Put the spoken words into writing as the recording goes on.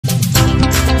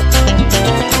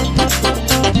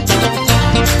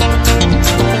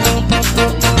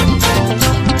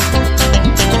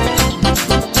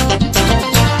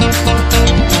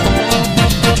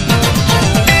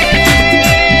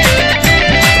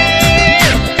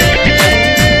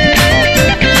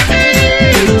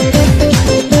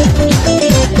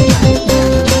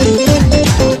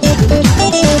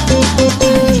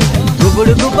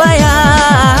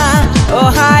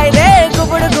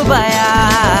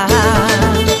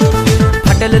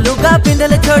लुगा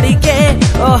पिंदल छोड़ी के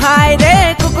ओ हाय रे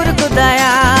कुकुर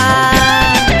कुदाया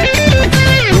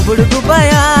गुबुड़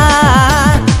गुबाया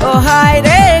ओ हाय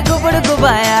रे गुबुड़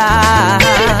गुबाया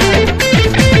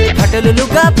फटल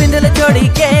लुगा पिंदल छोड़ी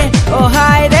के ओ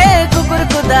हाय रे कुकुर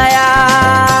कुदाया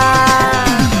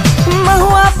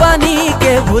महुआ पानी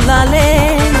के भुला ले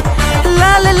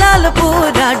लाल लाल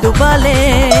पूरा डुबा ले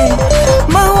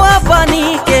महुआ पानी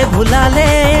के भुला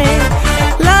ले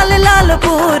लाल लाल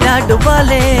पूरा डुबा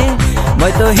ले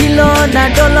मैं तो हिलो ना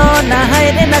डोलो ना हाय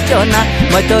रे नाचो ना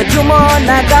मैं तो झूमो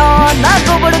ना गाओ ना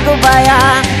गुबुड़ गुबाया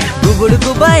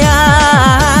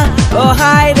ओ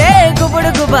हाय रे गुबुड़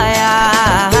गुबाया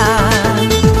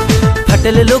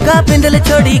फटल लुगा पिंदल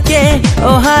छोड़ी के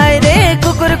ओ हाय रे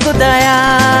कुकुर कुदाया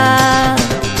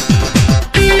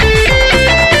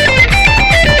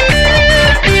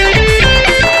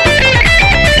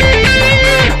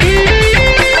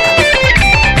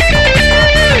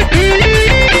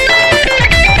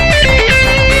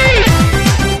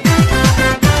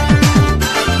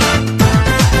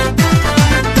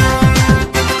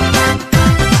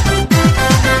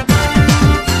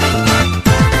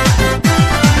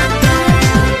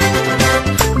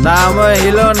नाम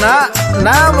हिलो ना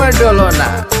नाम डोलो ना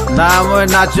नाम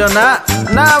नाचो ना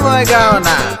नाम गाओ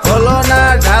ना खोलो ना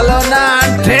ढालो ना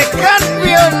ठेकन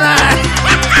पियो ना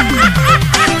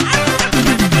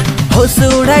होश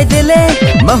उड़ाई देले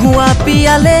महुआ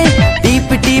पियाले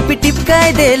टीप टीप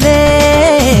टिपकाई देले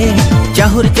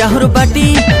चाहुर चाहुर बाटी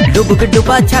डुबक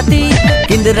डुबा छाती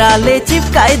किंदराले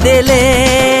चिपकाई देले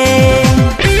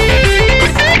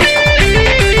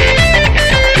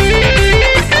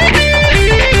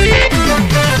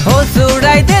होश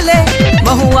उड़ाई देले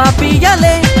महुआ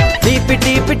पियाले टीप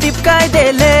टीप टिपकाई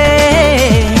देले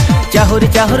चाहुर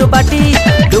चाहुर बाटी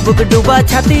डुबक डुबा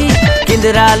छाती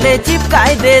किंदराले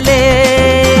चिपकाई देले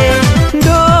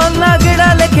ढोल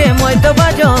नगड़ा लेके मैं तो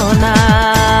बाजो ना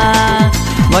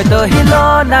मैं तो हिलो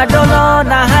ना डोलो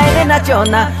ना हाय रे नाचो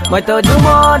ना मैं तो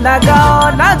झूमो ना गाओ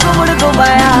ना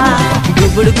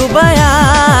गुबुड़ गुबाया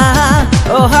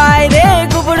ओ हाय रे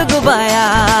गुबुड़ गुबाया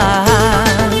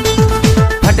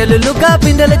फटल लुगा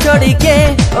पिंदल छोड़ी के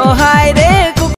ओ हाय रे